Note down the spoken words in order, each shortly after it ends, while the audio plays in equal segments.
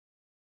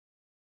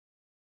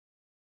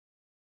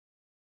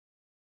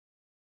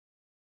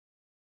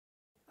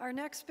Our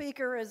next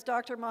speaker is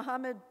Dr.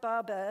 Mohammed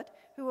Babed,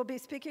 who will be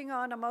speaking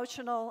on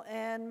emotional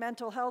and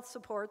mental health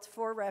supports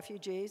for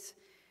refugees.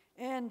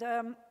 And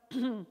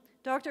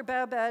Dr.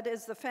 Babed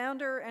is the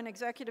founder and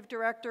executive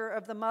director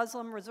of the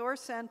Muslim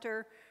Resource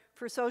Center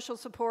for Social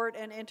Support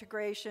and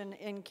Integration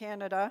in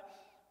Canada.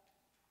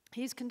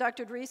 He's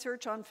conducted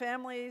research on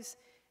families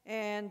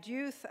and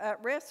youth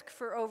at risk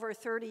for over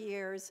 30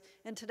 years,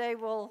 and today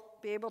we'll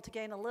be able to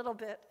gain a little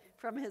bit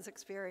from his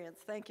experience.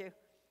 Thank you.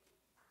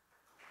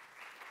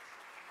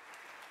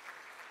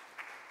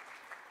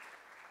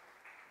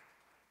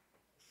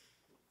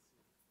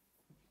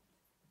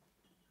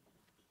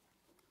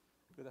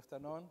 Good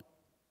afternoon.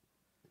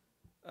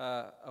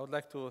 I would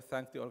like to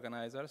thank the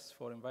organizers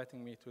for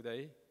inviting me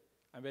today.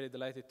 I'm very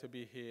delighted to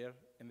be here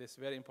in this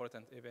very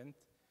important event.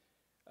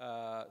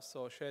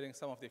 So sharing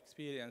some of the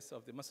experience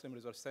of the Muslim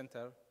Resource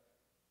Center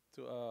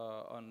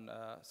for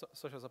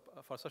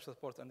social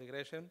support and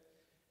integration,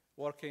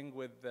 working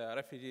with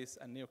refugees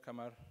and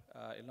newcomers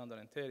in London,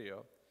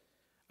 Ontario.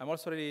 I'm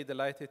also really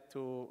delighted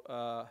to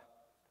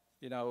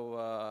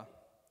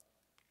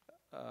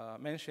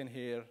mention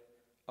here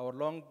our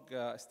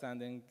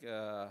long-standing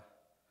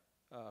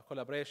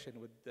collaboration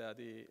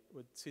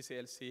with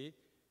CCLC,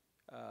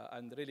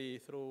 and really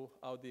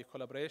throughout the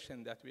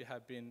collaboration that we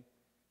have been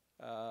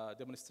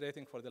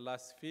demonstrating for the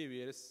last few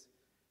years,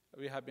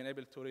 we have been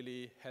able to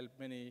really help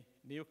many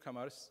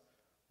newcomers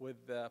with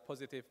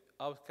positive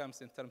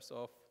outcomes in terms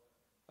of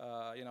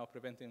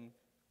preventing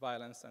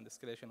violence and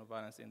escalation of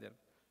violence in their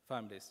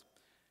families.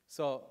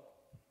 So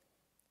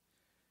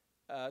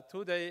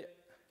today,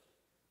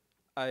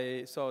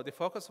 so the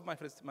focus of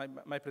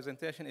my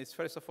presentation is,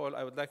 first of all,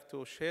 I would like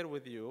to share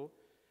with you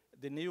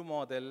the new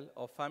model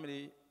of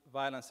family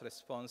violence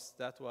response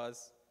that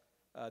was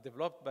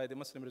developed by the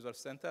Muslim Resource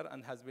Center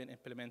and has been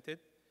implemented,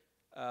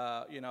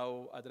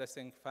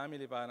 addressing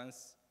family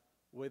violence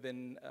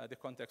within the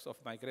context of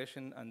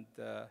migration and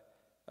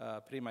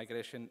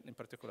pre-migration in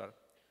particular.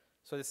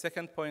 So the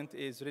second point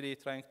is really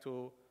trying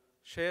to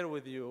share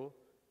with you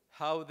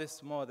how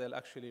this model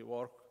actually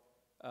works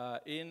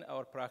in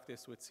our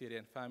practice with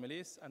Syrian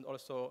families, and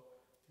also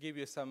give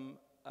you some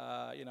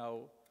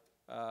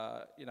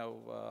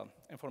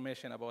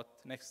information about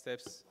next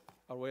steps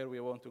or where we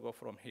want to go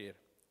from here.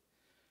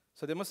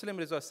 So the Muslim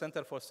Resource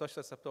Center for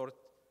Social Support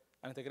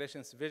and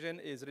Integration's vision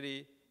is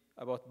really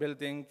about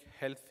building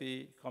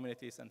healthy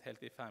communities and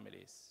healthy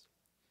families.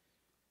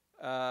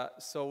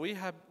 So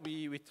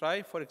we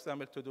try, for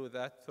example, to do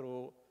that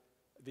through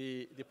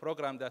the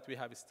program that we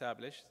have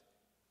established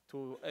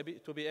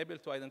to be able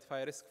to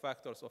identify risk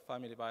factors of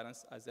family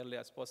violence as early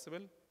as possible,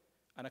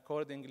 and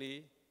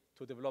accordingly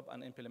to develop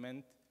and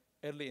implement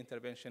early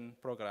intervention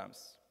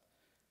programs.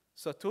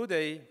 So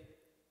today,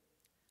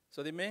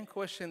 so the main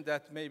question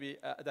that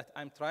that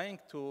I'm trying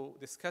to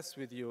discuss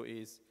with you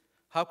is,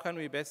 how can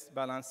we best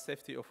balance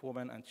safety of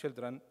women and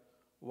children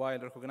while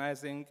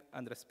recognizing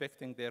and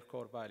respecting their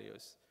core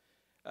values?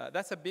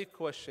 That's a big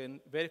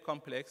question, very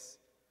complex,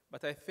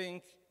 but I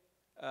think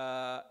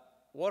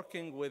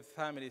working with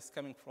families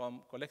coming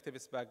from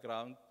collectivist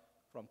background,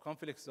 from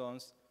conflict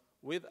zones,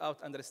 without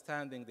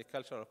understanding the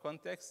cultural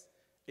context,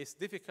 it's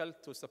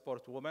difficult to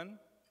support women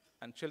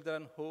and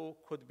children who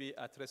could be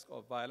at risk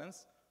of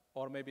violence,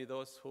 or maybe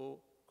those who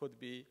could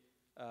be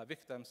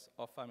victims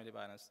of family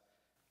violence.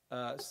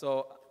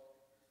 So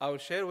I will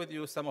share with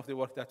you some of the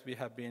work that we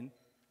have been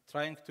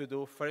trying to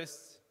do.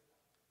 First,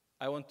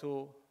 I want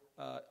to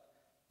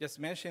just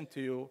mention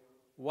to you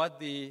what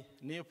the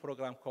new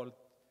program called,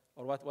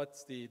 or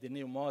what's the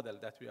new model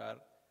that we are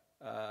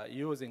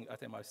using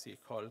at MRC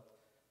called,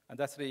 and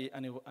that's really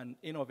an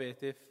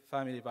innovative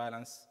family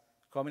violence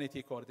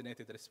community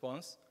coordinated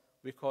response.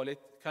 We call it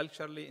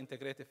culturally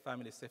integrated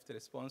family safety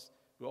response.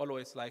 We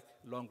always like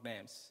long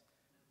names,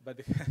 but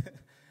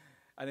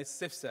and it's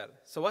CIFSAR.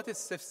 So what is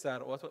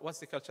CIFSAR? What's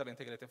the culturally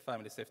integrated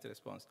family safety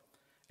response?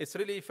 It's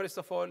really, first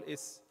of all,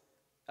 it's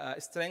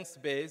a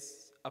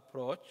strengths-based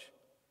approach,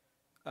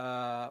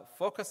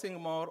 focusing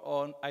more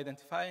on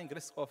identifying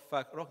risk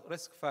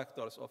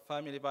factors of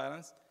family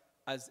violence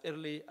as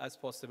early as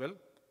possible.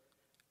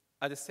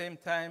 At the same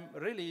time,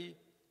 really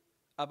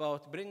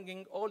about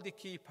bringing all the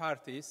key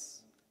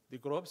parties, the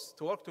groups,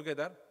 to work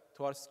together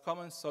towards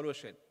common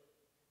solution.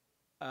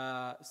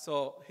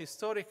 So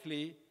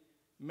historically,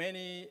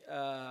 many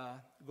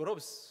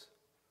groups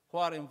who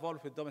are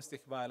involved with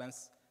domestic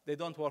violence, they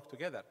don't work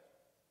together.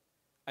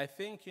 I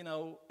think,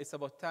 it's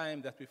about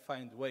time that we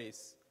find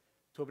ways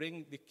to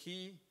bring the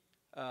key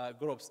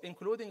groups,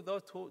 including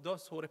those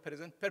who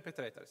represent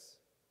perpetrators,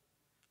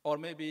 or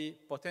maybe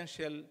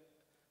potential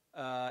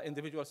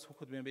individuals who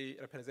could maybe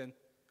represent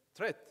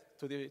threat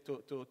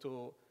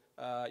to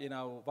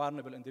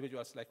vulnerable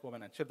individuals like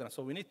women and children.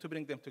 So we need to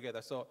bring them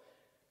together. So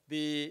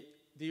the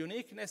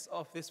uniqueness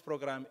of this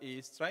program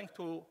is trying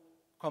to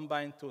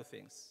combine two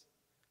things: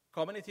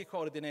 community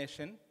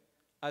coordination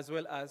as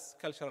well as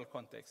cultural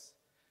context.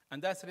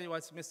 And that's really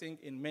what's missing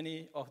in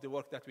many of the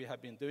work that we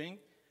have been doing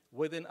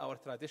within our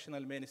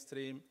traditional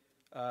mainstream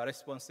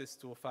responses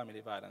to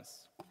family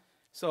violence.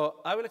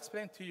 So I will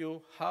explain to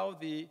you how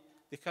the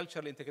the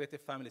culturally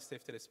integrated family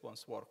safety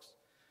response works.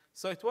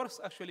 So it works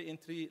actually in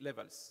 3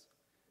 levels.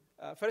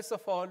 First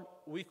of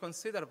all, we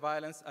consider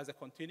violence as a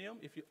continuum.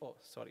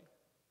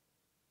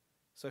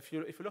 So if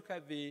you look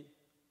at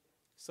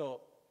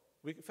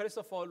first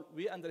of all,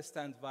 we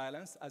understand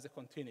violence as a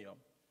continuum.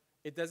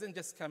 It doesn't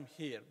just come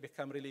here,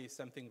 become really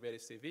something very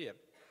severe.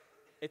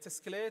 It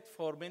escalates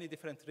for many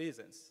different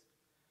reasons.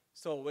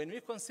 So when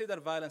we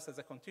consider violence as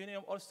a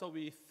continuum, also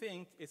we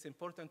think it's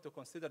important to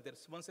consider the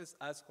responses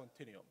as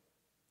continuum.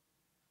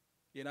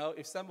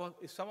 If someone,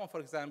 for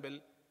example,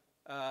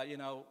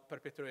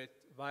 perpetuate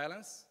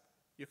violence,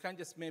 you can't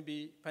just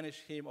maybe punish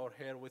him or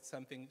her with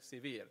something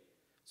severe.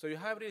 So you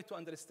have really to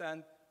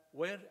understand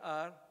where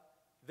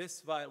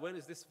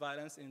is this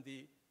violence in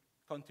the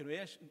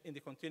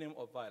continuum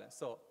of violence.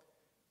 So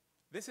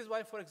this is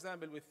why, for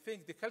example, we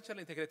think the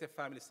culturally integrated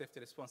family safety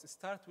response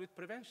starts with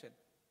prevention,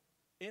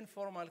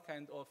 informal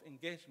kind of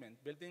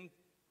engagement, building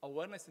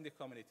awareness in the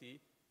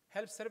community,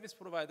 help service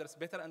providers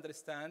better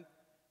understand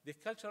the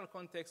cultural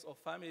context of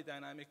family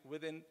dynamic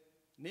within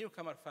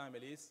newcomer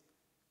families.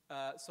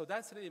 So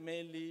that's really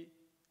mainly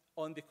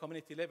on the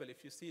community level.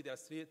 If you see,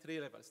 there's three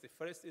levels. The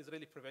first is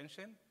really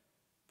prevention.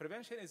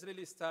 Prevention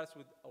really starts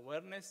with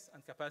awareness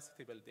and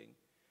capacity building.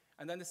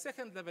 And then the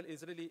second level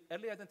is really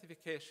early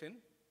identification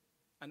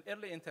and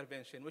early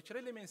intervention, which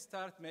really means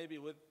start maybe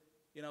with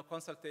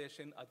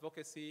consultation,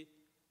 advocacy,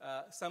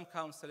 some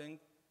counseling,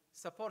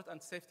 support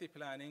and safety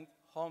planning,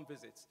 home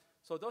visits.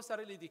 So those are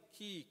really the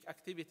key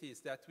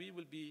activities that we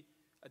would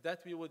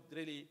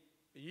really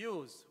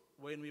use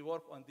when we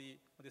work on the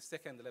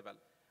second level.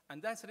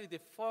 And that's really the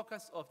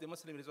focus of the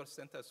Muslim Resource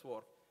Center's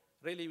work.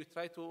 Really, we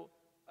try to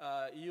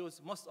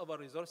use most of our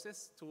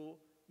resources to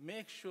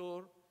make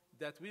sure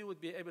that we would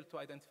be able to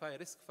identify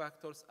risk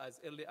factors as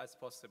early as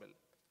possible.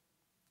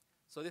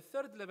 So the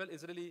third level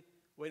is really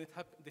when it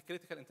happens, the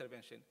critical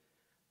intervention.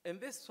 In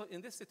this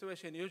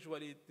situation,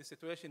 usually the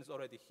situation is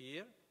already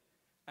here,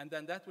 and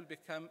then that will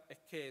become a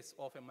case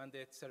of a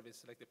mandate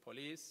service like the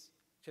police,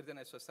 children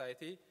and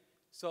society.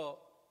 So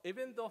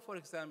even though, for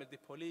example, the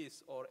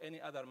police or any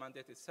other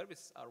mandated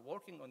service are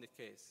working on the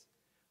case,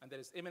 and there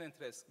is imminent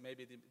risk,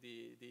 maybe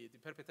the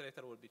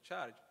perpetrator will be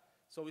charged.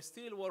 So we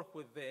still work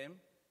with them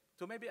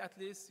to maybe at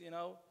least,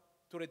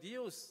 to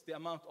reduce the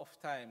amount of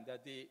time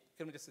that the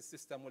criminal justice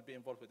system will be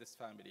involved with this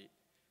family,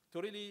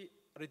 to really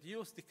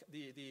reduce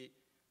the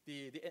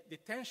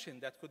tension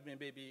that could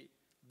maybe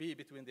be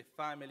between the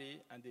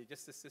family and the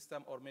justice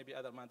system or maybe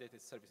other mandated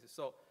services.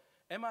 So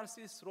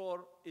MRC's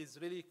role is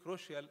really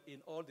crucial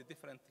in all the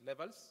different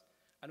levels,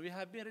 and we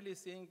have been really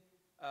seeing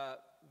a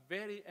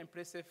very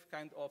impressive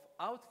kind of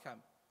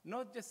outcome,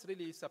 not just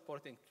really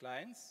supporting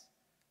clients,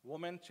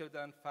 women,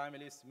 children,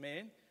 families,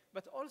 men,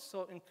 but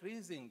also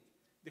increasing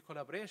the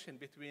collaboration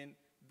between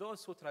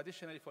those who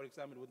traditionally, for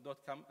example, would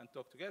not come and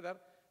talk together,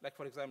 like,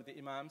 for example, the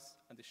imams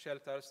and the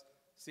shelters,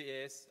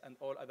 CAS, and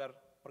all other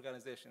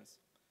organizations.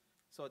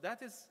 So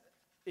that is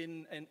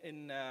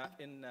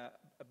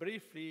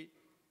briefly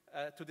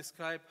to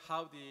describe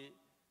how the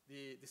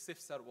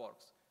SIFSAR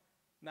works.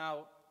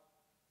 Now,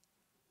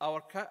 I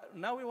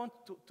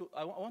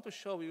want to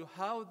show you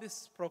how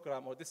this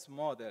program or this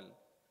model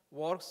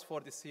works for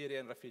the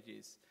Syrian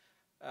refugees.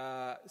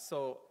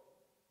 The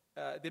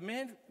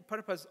main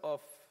purpose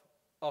of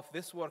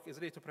this work is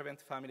really to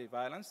prevent family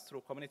violence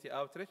through community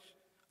outreach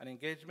and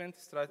engagement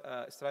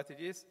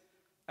strategies,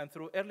 and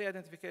through early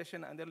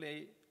identification and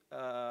early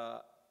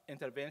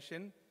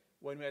intervention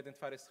when we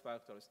identify risk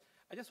factors.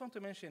 I just want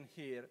to mention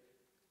here,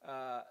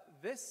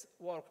 this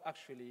work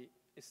actually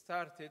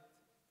started,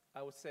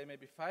 I would say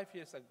maybe 5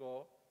 years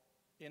ago,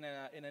 in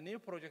a new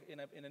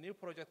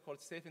project called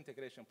Safe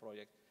Integration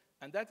Project,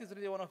 and that is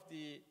really one of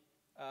the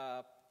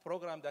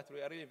programs that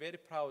we are really very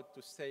proud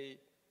to say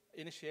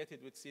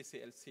initiated with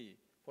CCLC.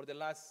 For the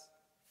last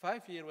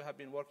 5 years, we have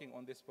been working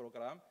on this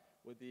program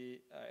with the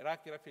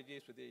Iraqi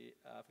refugees, with the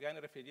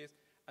Afghani refugees,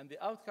 and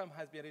the outcome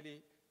has been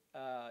really,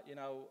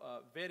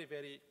 very,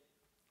 very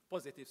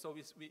positive. So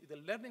the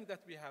learning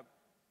that we have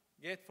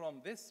get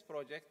from this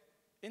project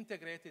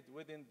integrated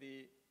within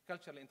the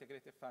culturally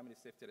integrated family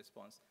safety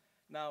response.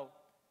 Now,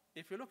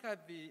 if you look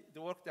at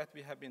the work that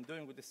we have been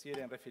doing with the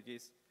Syrian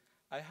refugees,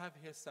 I have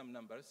here some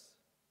numbers.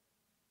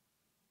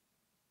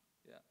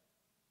 Yeah.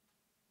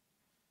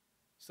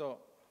 So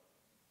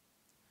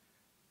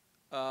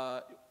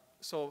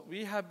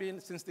we have been,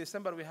 since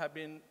December, we have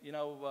been,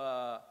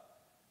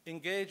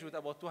 engaged with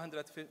about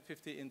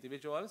 250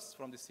 individuals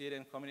from the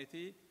Syrian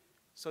community.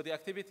 So the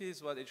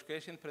activities were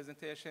education,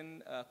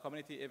 presentation,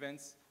 community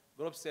events,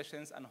 group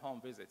sessions, and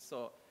home visits.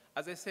 So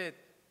as I said,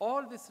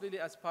 all this really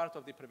as part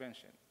of the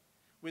prevention.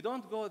 We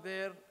don't go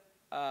there,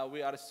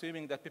 we are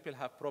assuming that people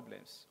have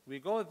problems. We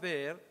go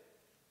there,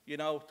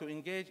 to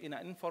engage in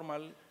an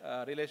informal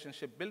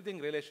relationship, building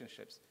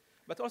relationships.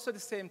 But also at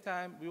the same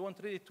time, we want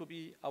really to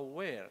be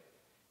aware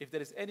if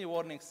there is any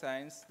warning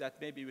signs that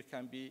maybe we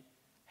can be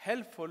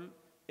helpful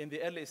in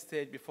the early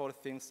stage before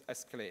things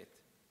escalate.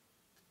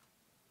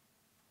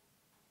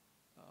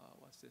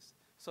 What's this?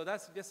 So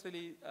that's just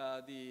really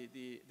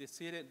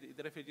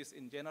the refugees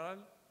in general.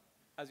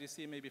 As you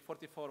see, maybe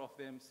 44 of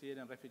them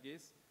Syrian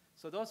refugees.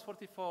 So those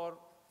 44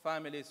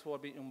 families who are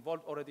being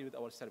involved already with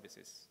our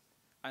services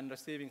and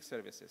receiving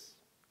services.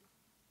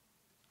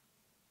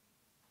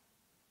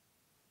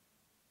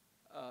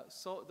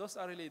 So those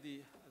are really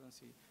the, I don't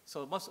see.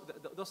 So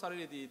those are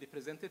really the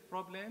presented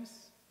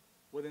problems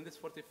within this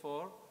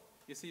 44.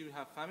 You see we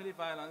have family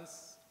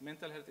violence,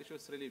 mental health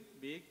issues really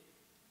big,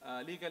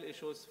 legal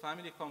issues,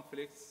 family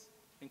conflicts,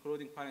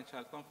 including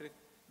parent-child conflict,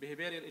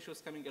 behavioral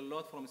issues coming a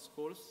lot from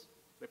schools,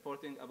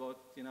 reporting about,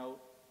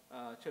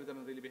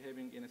 children really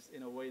behaving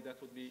in a way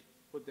that would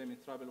put them in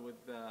trouble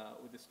with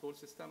the school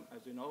system.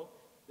 As you know,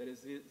 there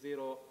is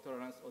zero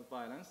tolerance of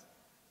violence,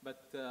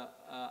 but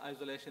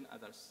isolation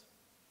others.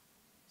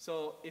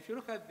 So if you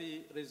look at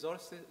the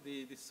resources,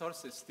 the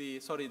sources,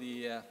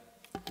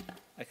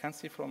 I can't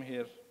see from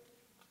here,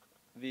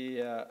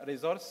 the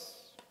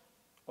resource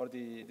or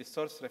the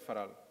source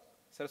referral,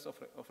 source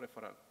of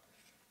referral.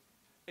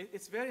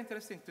 It's very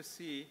interesting to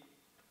see.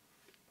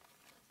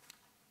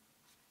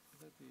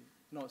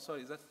 No,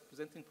 sorry, that's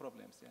presenting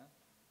problems, yeah?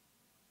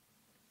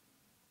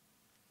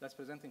 That's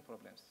presenting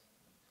problems.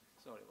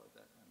 Sorry about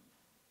that.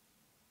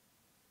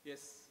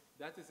 Yes,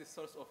 that is the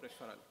source of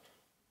referral.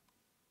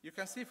 You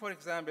can see, for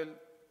example,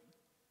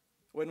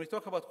 when we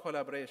talk about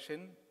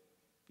collaboration,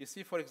 you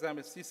see, for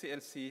example,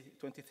 CCLC,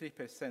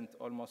 23%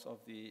 almost of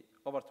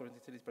over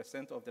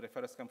 23% of the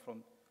referrals come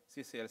from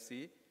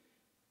CCLC.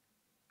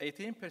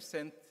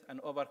 18% and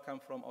over come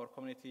from our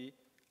community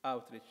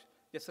outreach.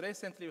 Just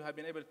recently, we have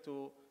been able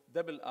to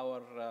double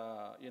our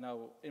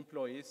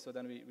employees, so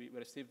then we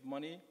received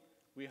money.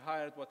 We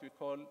hired what we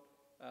call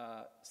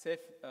safe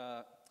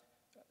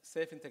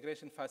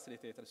integration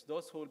facilitators,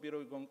 those who will be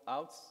going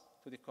out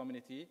to the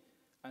community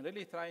and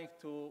really trying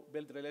to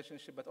build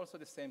relationship, but also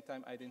at the same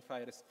time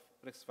identify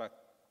risk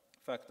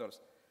factors.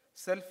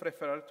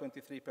 Self-referral,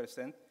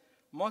 23%.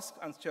 Mosque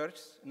and church,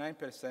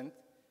 9%.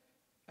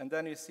 And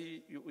then you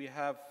see we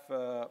have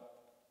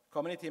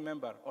community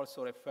member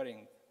also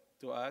referring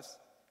to us,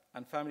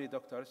 and family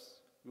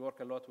doctors. We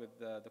work a lot with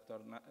Dr.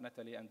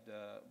 Natalie and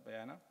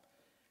Bayana.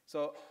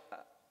 So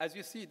as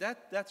you see,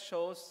 that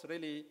shows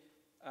really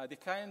the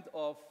kind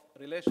of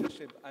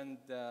relationship and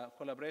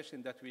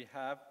collaboration that we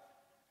have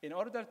in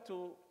order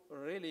to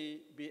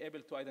really be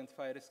able to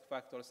identify risk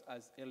factors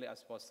as early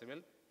as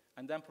possible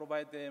and then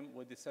provide them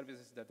with the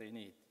services that they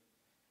need.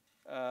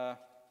 I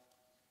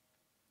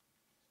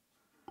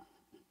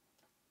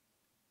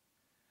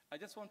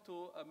just want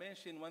to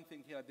mention one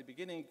thing here at the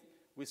beginning.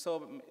 We saw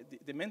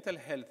the mental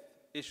health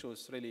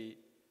issues really,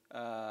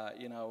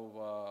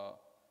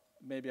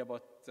 maybe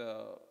about,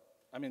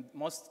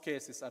 most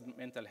cases are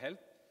mental health.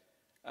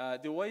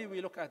 The way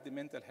we look at the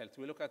mental health,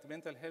 we look at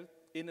mental health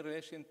in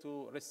relation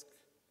to risk,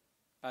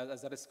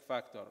 as a risk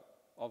factor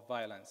of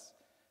violence.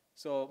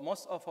 So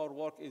most of our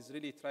work is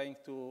really trying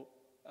to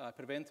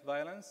prevent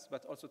violence,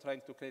 but also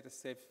trying to create a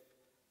safe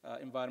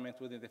environment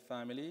within the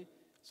family,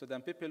 so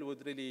then people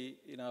would really,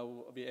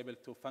 be able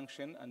to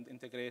function and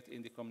integrate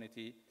in the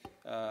community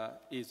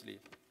easily.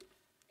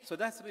 So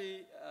that's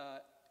really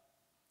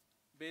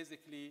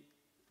basically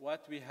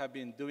what we have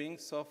been doing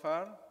so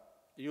far,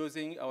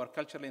 using our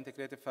culturally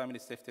integrated family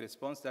safety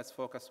response that's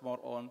focused more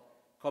on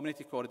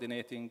community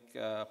coordinating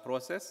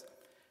process.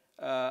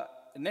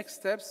 Next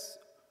steps,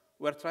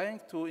 we're trying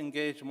to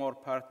engage more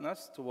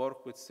partners to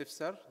work with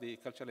CIFSR, the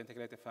Culturally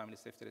Integrated Family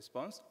Safety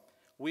Response.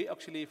 We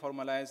actually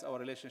formalize our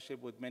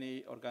relationship with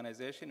many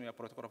organizations. We have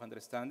protocol of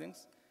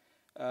understandings.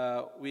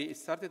 We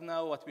started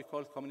now what we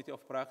call community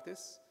of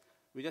practice.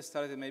 We just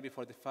started maybe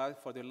for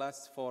the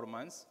last 4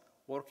 months,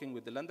 working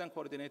with the London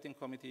Coordinating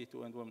Committee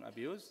to End Women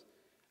Abuse,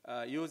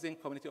 using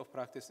community of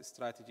practice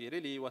strategy.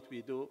 Really what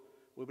we do,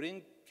 we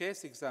bring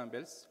case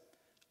examples,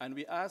 and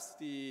we ask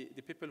the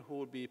people who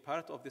will be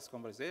part of this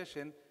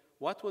conversation,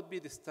 what would be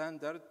the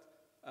standard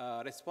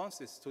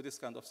responses to this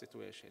kind of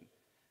situation?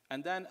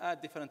 And then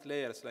add different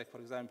layers, like, for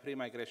example,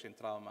 pre-migration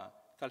trauma,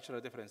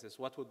 cultural differences,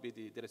 what would be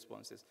the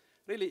responses?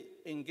 Really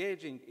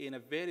engaging in a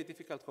very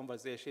difficult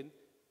conversation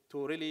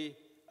to really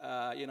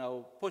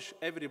push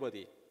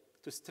everybody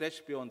to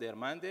stretch beyond their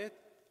mandate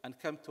and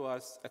come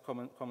towards a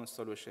common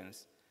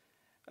solutions.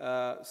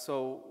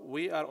 So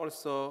we are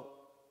also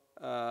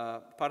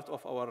part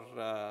of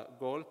our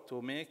goal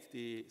to make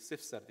the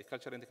CIFSR, the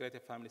Culturally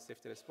Integrated Family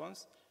Safety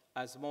Response,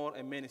 as more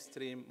a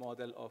mainstream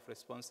model of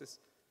responses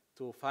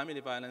to family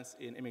violence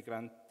in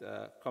immigrant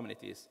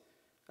communities.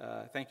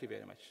 Thank you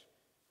very much.